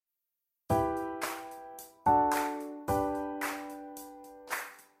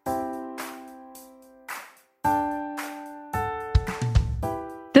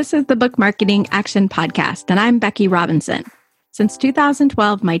This is the Book Marketing Action Podcast, and I'm Becky Robinson. Since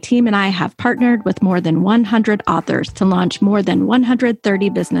 2012, my team and I have partnered with more than 100 authors to launch more than 130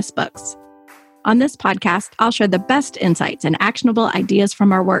 business books. On this podcast, I'll share the best insights and actionable ideas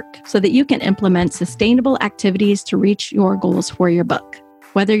from our work so that you can implement sustainable activities to reach your goals for your book.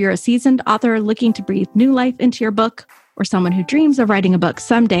 Whether you're a seasoned author looking to breathe new life into your book or someone who dreams of writing a book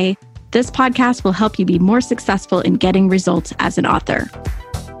someday, this podcast will help you be more successful in getting results as an author.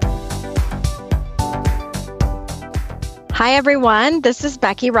 Hi, everyone. This is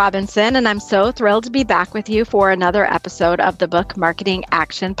Becky Robinson, and I'm so thrilled to be back with you for another episode of the Book Marketing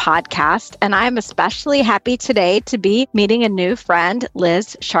Action Podcast. And I'm especially happy today to be meeting a new friend,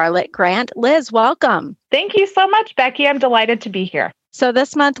 Liz Charlotte Grant. Liz, welcome. Thank you so much, Becky. I'm delighted to be here. So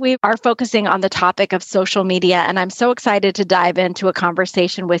this month we are focusing on the topic of social media, and I'm so excited to dive into a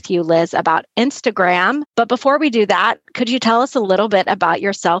conversation with you, Liz, about Instagram. But before we do that, could you tell us a little bit about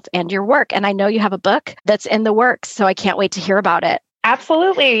yourself and your work? And I know you have a book that's in the works, so I can't wait to hear about it.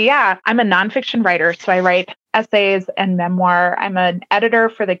 Absolutely. Yeah. I'm a nonfiction writer, so I write essays and memoir. I'm an editor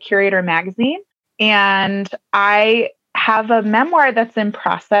for the Curator magazine, and I have a memoir that's in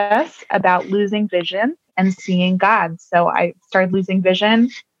process about losing vision and seeing God. So I started losing vision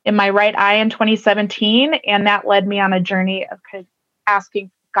in my right eye in 2017, and that led me on a journey of kind of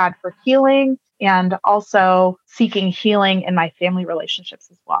asking God for healing and also seeking healing in my family relationships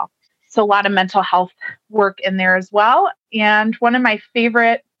as well. So a lot of mental health work in there as well. And one of my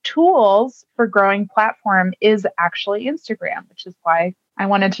favorite tools for growing platform is actually Instagram, which is why I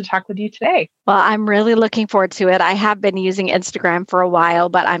wanted to talk with you today. Well, I'm really looking forward to it. I have been using Instagram for a while,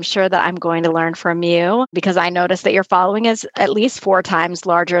 but I'm sure that I'm going to learn from you because I noticed that your following is at least 4 times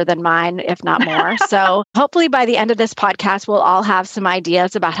larger than mine, if not more. So hopefully by the end of this podcast, we'll all have some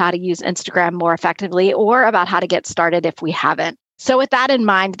ideas about how to use Instagram more effectively or about how to get started if we haven't. So with that in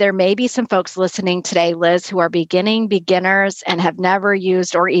mind, there may be some folks listening today, Liz, who are beginners and have never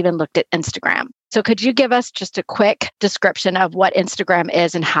used or even looked at Instagram. So could you give us just a quick description of what Instagram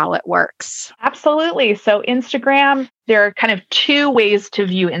is and how it works? Absolutely. So Instagram, there are kind of 2 ways to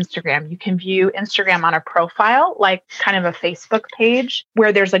view Instagram. You can view Instagram on a profile, like kind of a Facebook page,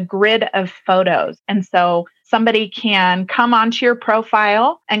 where there's a grid of photos. And so somebody can come onto your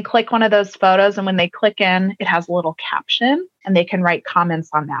profile and click one of those photos. And when they click in, it has a little caption and they can write comments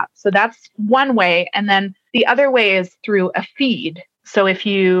on that. So that's one way. And then the other way is through a feed. So if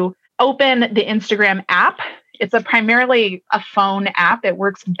you open the Instagram app, it's primarily a phone app. It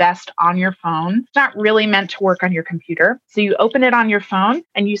works best on your phone. It's not really meant to work on your computer. So you open it on your phone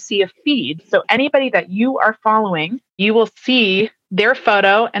and you see a feed. So anybody that you are following, you will see their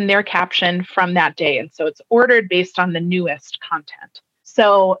photo and their caption from that day. And so it's ordered based on the newest content.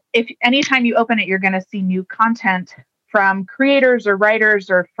 So if anytime you open it, you're going to see new content from creators or writers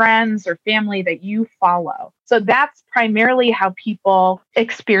or friends or family that you follow. So that's primarily how people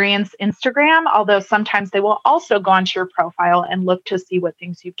experience Instagram, although sometimes they will also go onto your profile and look to see what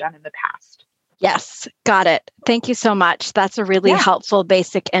things you've done in the past. Yes, got it. Thank you so much. That's a really helpful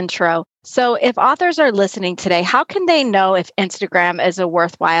basic intro. So if authors are listening today, how can they know if Instagram is a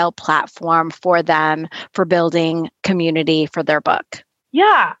worthwhile platform for them for building community for their book?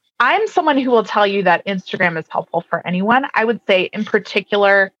 Yeah. I'm someone who will tell you that Instagram is helpful for anyone. I would say in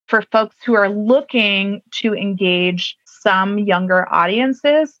particular for folks who are looking to engage some younger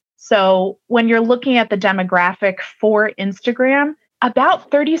audiences. So when you're looking at the demographic for Instagram, about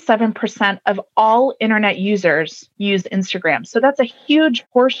 37% of all internet users use Instagram. So that's a huge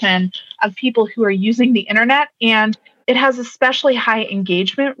portion of people who are using the internet, and it has especially high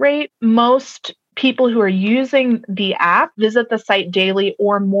engagement rate. Most people who are using the app visit the site daily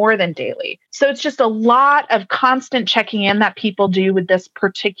or more than daily. So it's just a lot of constant checking in that people do with this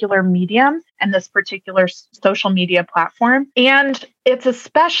particular medium and this particular social media platform. And it's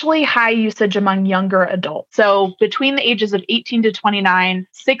especially high usage among younger adults. So between the ages of 18 to 29,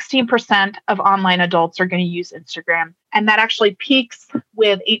 16% of online adults are going to use Instagram. And that actually peaks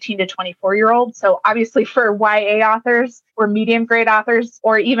with 18 to 24-year-olds. So obviously for YA authors or medium grade authors,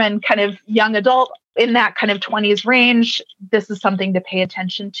 or even kind of young adult in that kind of 20s range, this is something to pay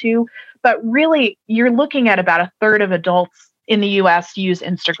attention to. But really, you're looking at about a third of adults in the US use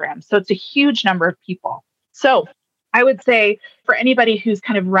Instagram. So it's a huge number of people. So I would say for anybody who's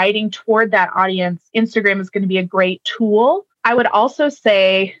kind of writing toward that audience, Instagram is going to be a great tool. I would also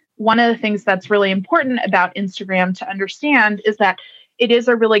say one of the things that's really important about Instagram to understand is that it is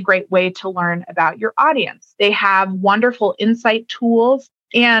a really great way to learn about your audience. They have wonderful insight tools,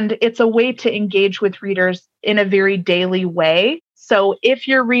 and it's a way to engage with readers in a very daily way. So if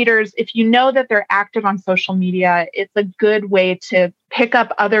your readers, if you know that they're active on social media, it's a good way to pick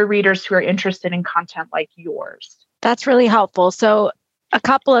up other readers who are interested in content like yours. That's really helpful. So a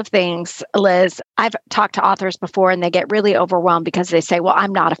couple of things, Liz. I've talked to authors before and they get really overwhelmed because they say, well,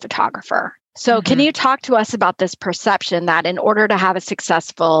 I'm not a photographer. So can you talk to us about this perception that in order to have a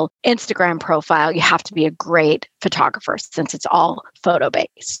successful Instagram profile, you have to be a great photographer since it's all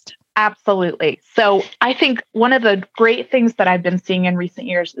photo-based? Absolutely. So I think one of the great things that I've been seeing in recent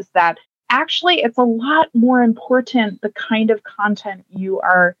years is that actually it's a lot more important the kind of content you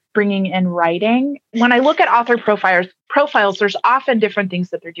are bringing in writing. When I look at author profiles, there's often different things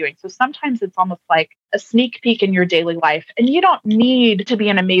that they're doing. So sometimes it's almost like a sneak peek in your daily life. And you don't need to be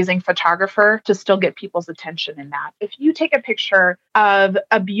an amazing photographer to still get people's attention in that. If you take a picture of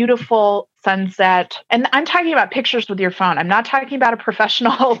a beautiful sunset, and I'm talking about pictures with your phone, I'm not talking about a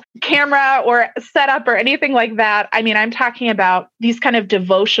professional camera or setup or anything like that. I mean, I'm talking about these kind of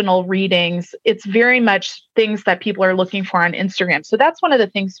devotional readings. It's very much things that people are looking for on Instagram. So that's one of the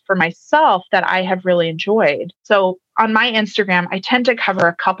things for myself that I have really enjoyed. So on my Instagram, I tend to cover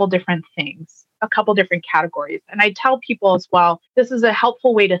a couple different things, a couple different categories. And I tell people as well, this is a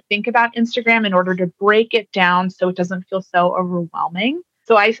helpful way to think about Instagram in order to break it down so it doesn't feel so overwhelming.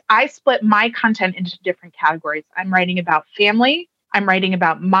 So I split my content into different categories. I'm writing about family. I'm writing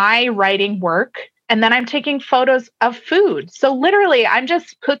about my writing work. And then I'm taking photos of food. So literally, I'm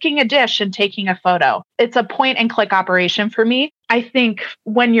just cooking a dish and taking a photo. It's a point and click operation for me. I think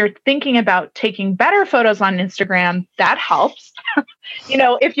when you're thinking about taking better photos on Instagram, that helps.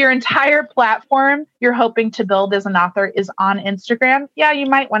 If your entire platform you're hoping to build as an author is on Instagram, yeah, you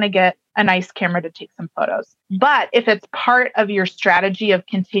might want to get a nice camera to take some photos. But if it's part of your strategy of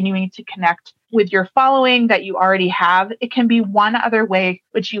continuing to connect with your following that you already have, it can be one other way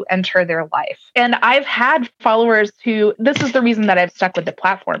which you enter their life. And I've had followers this is the reason that I've stuck with the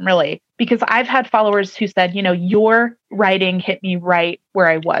platform, really, because I've had followers who said, your writing hit me right where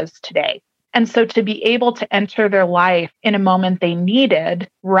I was today. And so to be able to enter their life in a moment they needed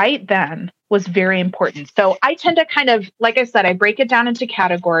right then was very important. So I tend to kind of, like I said, I break it down into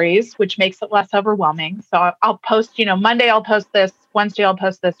categories, which makes it less overwhelming. So I'll post, Monday I'll post this, Wednesday I'll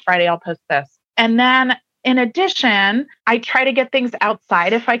post this, Friday I'll post this. And then in addition, I try to get things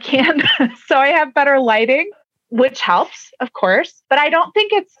outside if I can. So I have better lighting, which helps, of course, but I don't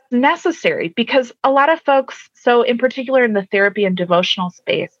think it's necessary because a lot of folks, so in particular in the therapy and devotional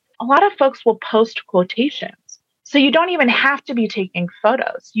space, a lot of folks will post quotations. So you don't even have to be taking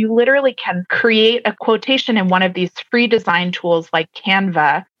photos. You literally can create a quotation in one of these free design tools like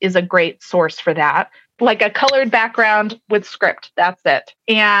Canva is a great source for that. Like a colored background with script. That's it.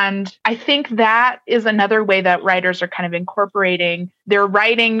 And I think that is another way that writers are kind of incorporating their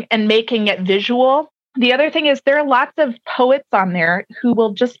writing and making it visual. The other thing is there are lots of poets on there who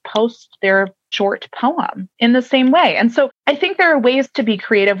will just post their short poem in the same way. And so I think there are ways to be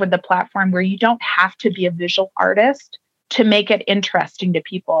creative with the platform where you don't have to be a visual artist to make it interesting to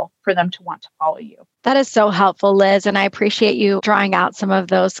people for them to want to follow you. That is so helpful, Liz. And I appreciate you drawing out some of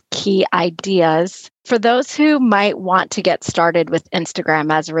those key ideas. For those who might want to get started with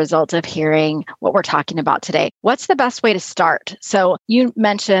Instagram as a result of hearing what we're talking about today, what's the best way to start? So you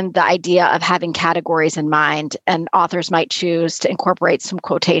mentioned the idea of having categories in mind, and authors might choose to incorporate some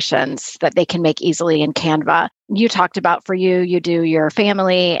quotations that they can make easily in Canva. You talked about for you do your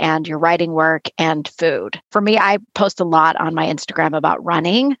family and your writing work and food. For me, I post a lot on my Instagram about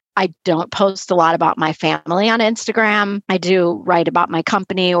running. I don't post a lot about my family on Instagram. I do write about my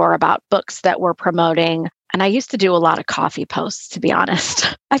company or about books that we're promoting. And I used to do a lot of coffee posts, to be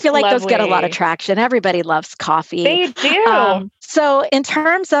honest. I feel like those get a lot of traction. Everybody loves coffee. They do. So in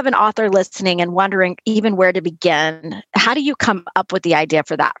terms of an author listening and wondering even where to begin, how do you come up with the idea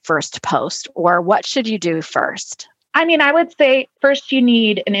for that first post? Or what should you do first? I mean, I would say first you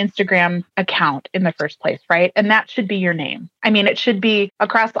need an Instagram account in the first place, right? And that should be your name. I mean, it should be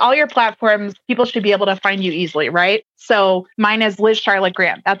across all your platforms. People should be able to find you easily, right? So mine is Liz Charlotte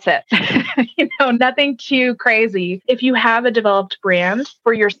Grant. That's it. Nothing too crazy. If you have a developed brand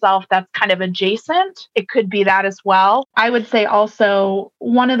for yourself that's kind of adjacent, it could be that as well. I would say also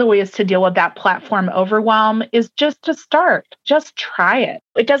one of the ways to deal with that platform overwhelm is just to start. Just try it.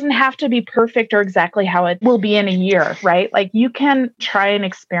 It doesn't have to be perfect or exactly how it will be in a year, right? Like you can try an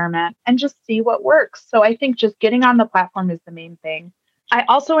experiment and just see what works. So I think just getting on the platform is the main thing. I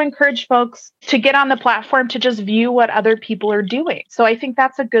also encourage folks to get on the platform to just view what other people are doing. So I think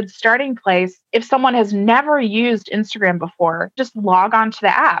that's a good starting place. If someone has never used Instagram before, just log on to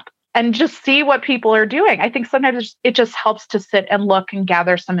the app. and just see what people are doing. I think sometimes it just helps to sit and look and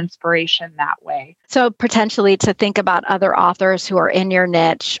gather some inspiration that way. So potentially to think about other authors who are in your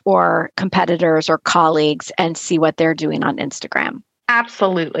niche or competitors or colleagues and see what they're doing on Instagram.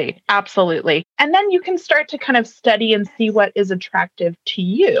 Absolutely. Absolutely. And then you can start to kind of study and see what is attractive to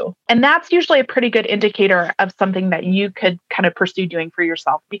you. And that's usually a pretty good indicator of something that you could kind of pursue doing for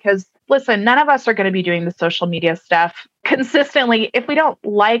yourself. Because listen, none of us are going to be doing the social media stuff consistently if we don't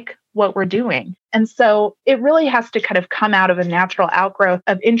like what we're doing. And so it really has to kind of come out of a natural outgrowth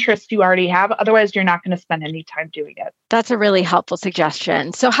of interest you already have. Otherwise, you're not going to spend any time doing it. That's a really helpful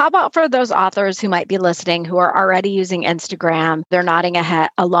suggestion. So how about for those authors who might be listening who are already using Instagram? They're nodding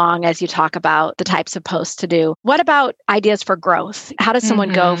along as you talk about the types of posts to do. What about ideas for growth? How does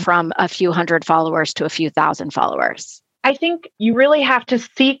someone go from a few hundred followers to a few thousand followers? I think you really have to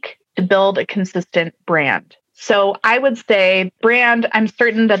seek to build a consistent brand. So I would say brand, I'm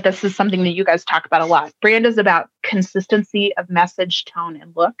certain that this is something that you guys talk about a lot. Brand is about consistency of message, tone,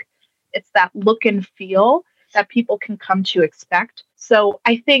 and look. It's that look and feel that people can come to expect. So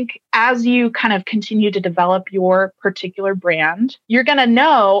I think as you kind of continue to develop your particular brand, you're going to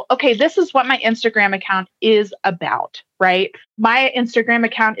know, okay, this is what my Instagram account is about, right? My Instagram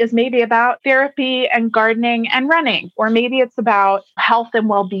account is maybe about therapy and gardening and running, or maybe it's about health and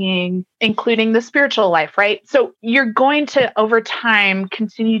well-being, including the spiritual life, right? So you're going to, over time,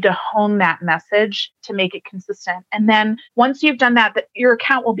 continue to hone that message to make it consistent. And then once you've done that, your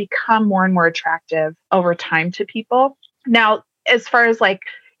account will become more and more attractive over time to people. Now, as far as like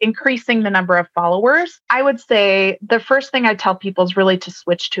increasing the number of followers, I would say the first thing I tell people is really to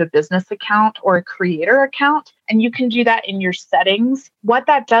switch to a business account or a creator account. And you can do that in your settings. What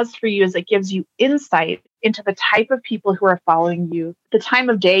that does for you is it gives you insight into the type of people who are following you, the time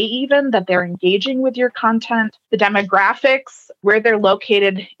of day even that they're engaging with your content, the demographics, where they're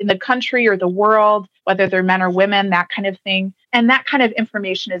located in the country or the world, whether they're men or women, that kind of thing. And that kind of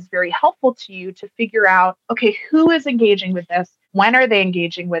information is very helpful to you to figure out, okay, who is engaging with this? When are they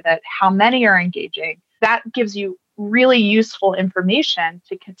engaging with it? How many are engaging? That gives you really useful information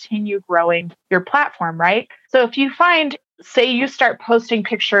to continue growing your platform, right? So if you find, say you start posting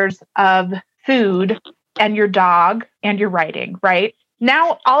pictures of food and your dog and your writing, right?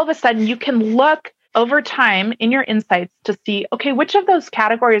 Now, all of a sudden you can look over time in your insights to see, okay, which of those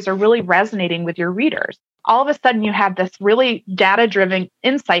categories are really resonating with your readers? All of a sudden you have this really data-driven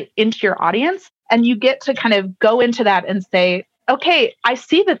insight into your audience, and you get to kind of go into that and say, okay, I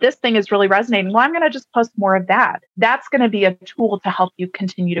see that this thing is really resonating. Well, I'm going to just post more of that. That's going to be a tool to help you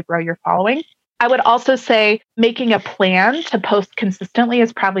continue to grow your following. I would also say making a plan to post consistently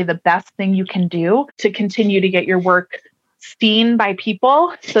is probably the best thing you can do to continue to get your work seen by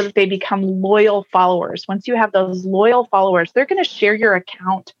people so that they become loyal followers. Once you have those loyal followers, they're going to share your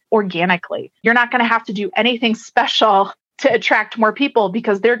account organically. You're not going to have to do anything special to attract more people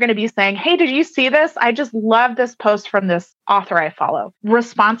because they're going to be saying, hey, did you see this? I just love this post from this author I follow.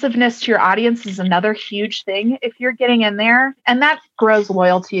 Responsiveness to your audience is another huge thing if you're getting in there. And that grows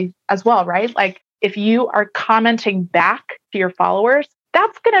loyalty as well, right? Like if you are commenting back to your followers,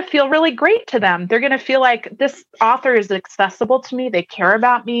 that's going to feel really great to them. They're going to feel like this author is accessible to me. They care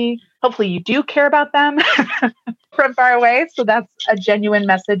about me. Hopefully you do care about them from far away. So that's a genuine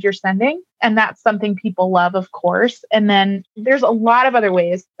message you're sending. And that's something people love, of course. And then there's a lot of other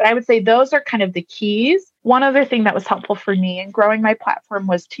ways, but I would say those are kind of the keys. One other thing that was helpful for me in growing my platform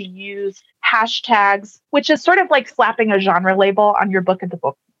was to use hashtags, which is sort of like slapping a genre label on your book at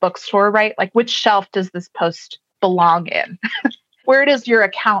the bookstore, right? Like which shelf does this post belong in? Where does your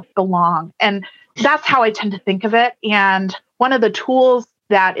account belong? And that's how I tend to think of it. And one of the tools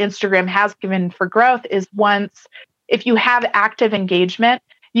that Instagram has given for growth is if you have active engagement,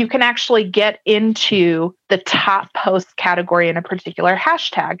 you can actually get into the top post category in a particular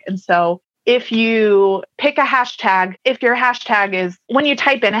hashtag. And so if you pick a hashtag, if your hashtag is, when you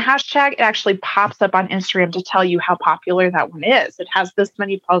type in a hashtag, it actually pops up on Instagram to tell you how popular that one is. It has this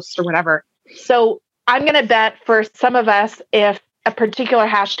many posts or whatever. So I'm going to bet for some of us, if a particular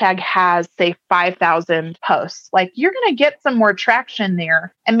hashtag has, say, 5,000 posts, like you're going to get some more traction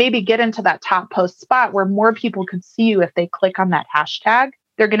there and maybe get into that top post spot where more people could see you if they click on that hashtag.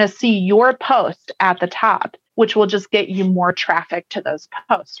 They're going to see your post at the top, which will just get you more traffic to those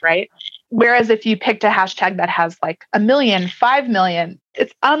posts, right? Whereas if you picked a hashtag that has like 1 million, 5 million,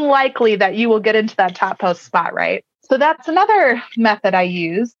 it's unlikely that you will get into that top post spot, right? So that's another method I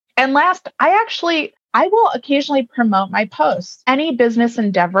use. And last, I will occasionally promote my posts. Any business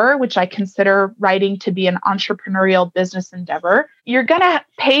endeavor, which I consider writing to be an entrepreneurial business endeavor, you're going to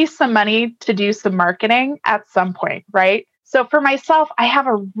pay some money to do some marketing at some point, right? So for myself, I have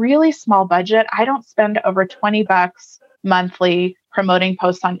a really small budget. I don't spend over $20 monthly promoting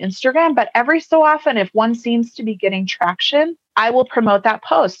posts on Instagram, but every so often, if one seems to be getting traction, I will promote that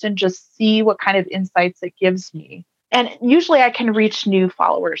post and just see what kind of insights it gives me. And usually I can reach new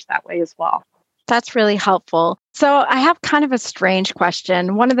followers that way as well. That's really helpful. So I have kind of a strange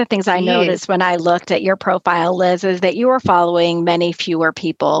question. One of the things I noticed when I looked at your profile, Liz, is that you are following many fewer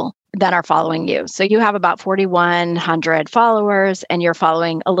people than are following you. So you have about 4,100 followers and you're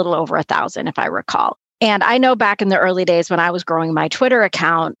following a little over 1,000, if I recall. And I know back in the early days when I was growing my Twitter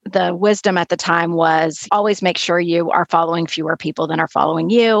account, the wisdom at the time was always make sure you are following fewer people than are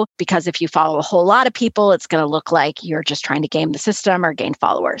following you, because if you follow a whole lot of people, it's going to look like you're just trying to game the system or gain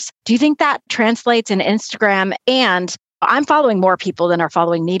followers. Do you think that translates in Instagram? And I'm following more people than are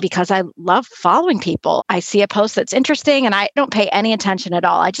following me because I love following people. I see a post that's interesting and I don't pay any attention at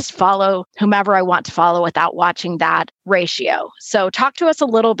all. I just follow whomever I want to follow without watching that ratio. So talk to us a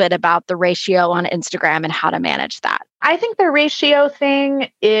little bit about the ratio on Instagram and how to manage that. I think the ratio thing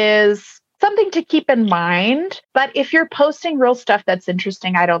is something to keep in mind. But if you're posting real stuff that's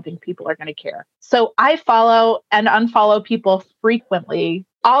interesting, I don't think people are going to care. So I follow and unfollow people frequently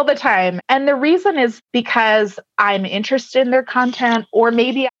all the time. And the reason is because I'm interested in their content, or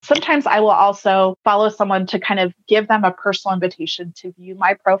maybe sometimes I will also follow someone to kind of give them a personal invitation to view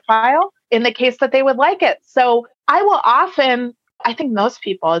my profile in the case that they would like it. So I will often, I think most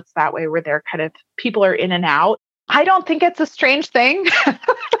people, it's that way where they're kind of, people are in and out. I don't think it's a strange thing.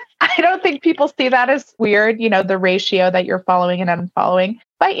 I don't think people see that as weird, the ratio that you're following and unfollowing.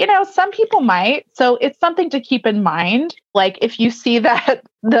 But, some people might. So it's something to keep in mind. Like if you see that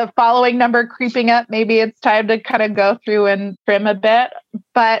the following number creeping up, maybe it's time to kind of go through and trim a bit.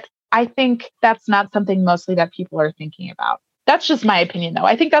 But I think that's not something mostly that people are thinking about. That's just my opinion, though.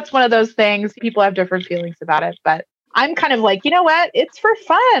 I think that's one of those things. People have different feelings about it, but I'm kind of like, you know what? It's for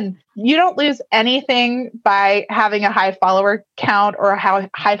fun. You don't lose anything by having a high follower count or a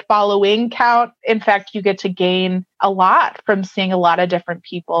high following count. In fact, you get to gain a lot from seeing a lot of different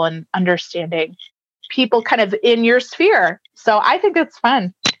people and understanding people kind of in your sphere. So I think it's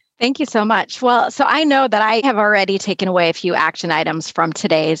fun. Thank you so much. Well, so I know that I have already taken away a few action items from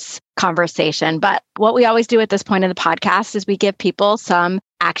today's conversation, but what we always do at this point in the podcast is we give people some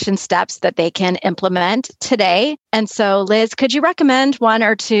action steps that they can implement today. And so, Liz, could you recommend one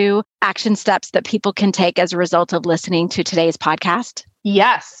or two action steps that people can take as a result of listening to today's podcast?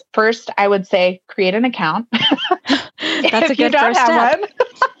 Yes. First, I would say create an account. That's a good first step.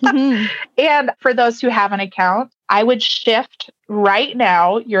 Mm-hmm. And for those who have an account, I would shift right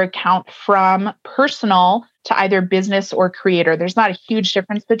now your account from personal to either business or creator. There's not a huge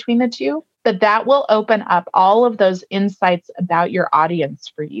difference between the two, but that will open up all of those insights about your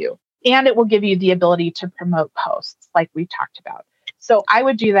audience for you. And it will give you the ability to promote posts like we talked about. So I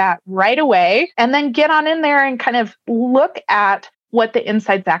would do that right away and then get on in there and kind of look at what the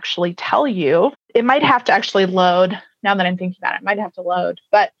insights actually tell you. It might have to actually load. Now that I'm thinking about it, might have to load,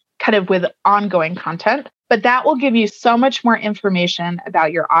 but kind of with ongoing content. But that will give you so much more information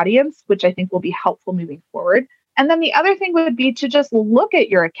about your audience, which I think will be helpful moving forward. And then the other thing would be to just look at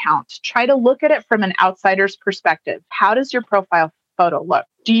your account. Try to look at it from an outsider's perspective. How does your profile photo look?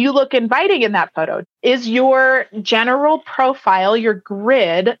 Do you look inviting in that photo? Is your general profile, your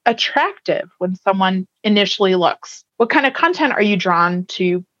grid, attractive when someone initially looks? What kind of content are you drawn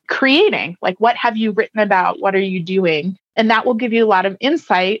to creating? Like, what have you written about? What are you doing? And that will give you a lot of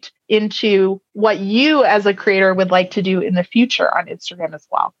insight into what you as a creator would like to do in the future on Instagram as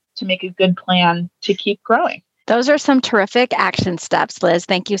well, to make a good plan to keep growing. Those are some terrific action steps, Liz.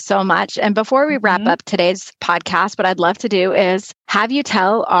 Thank you so much. And before we wrap up today's podcast, what I'd love to do is have you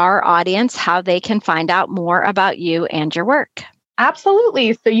tell our audience how they can find out more about you and your work.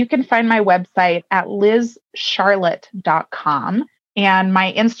 Absolutely. So you can find my website at lizcharlotte.com. And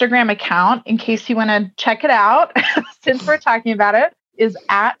my Instagram account, in case you want to check it out, since we're talking about it, is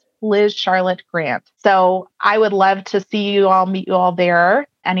at Liz Charlotte Grant. So I would love to see you all, meet you all there,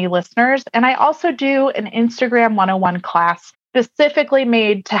 any listeners. And I also do an Instagram 101 class specifically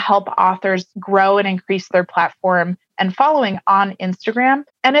made to help authors grow and increase their platform and following on Instagram.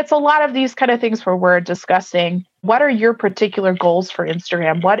 And it's a lot of these kind of things where we're discussing what are your particular goals for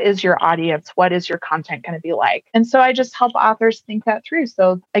Instagram? What is your audience? What is your content going to be like? And so I just help authors think that through.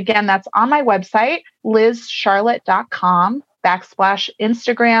 So again, that's on my website,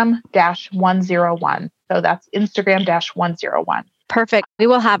 lizcharlotte.com/Instagram-101. So that's Instagram-101. Perfect. We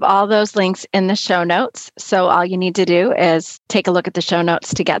will have all those links in the show notes. So all you need to do is take a look at the show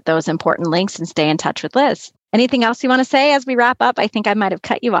notes to get those important links and stay in touch with Liz. Anything else you want to say as we wrap up? I think I might have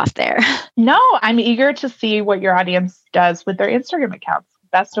cut you off there. No, I'm eager to see what your audience does with their Instagram accounts.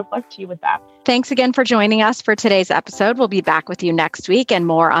 Best of luck to you with that. Thanks again for joining us for today's episode. We'll be back with you next week and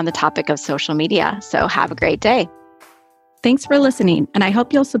more on the topic of social media. So have a great day. Thanks for listening, and I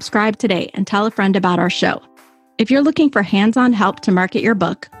hope you'll subscribe today and tell a friend about our show. If you're looking for hands-on help to market your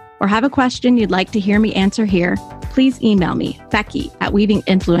book or have a question you'd like to hear me answer here, please email me,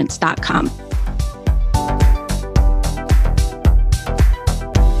 Becky@weavinginfluence.com.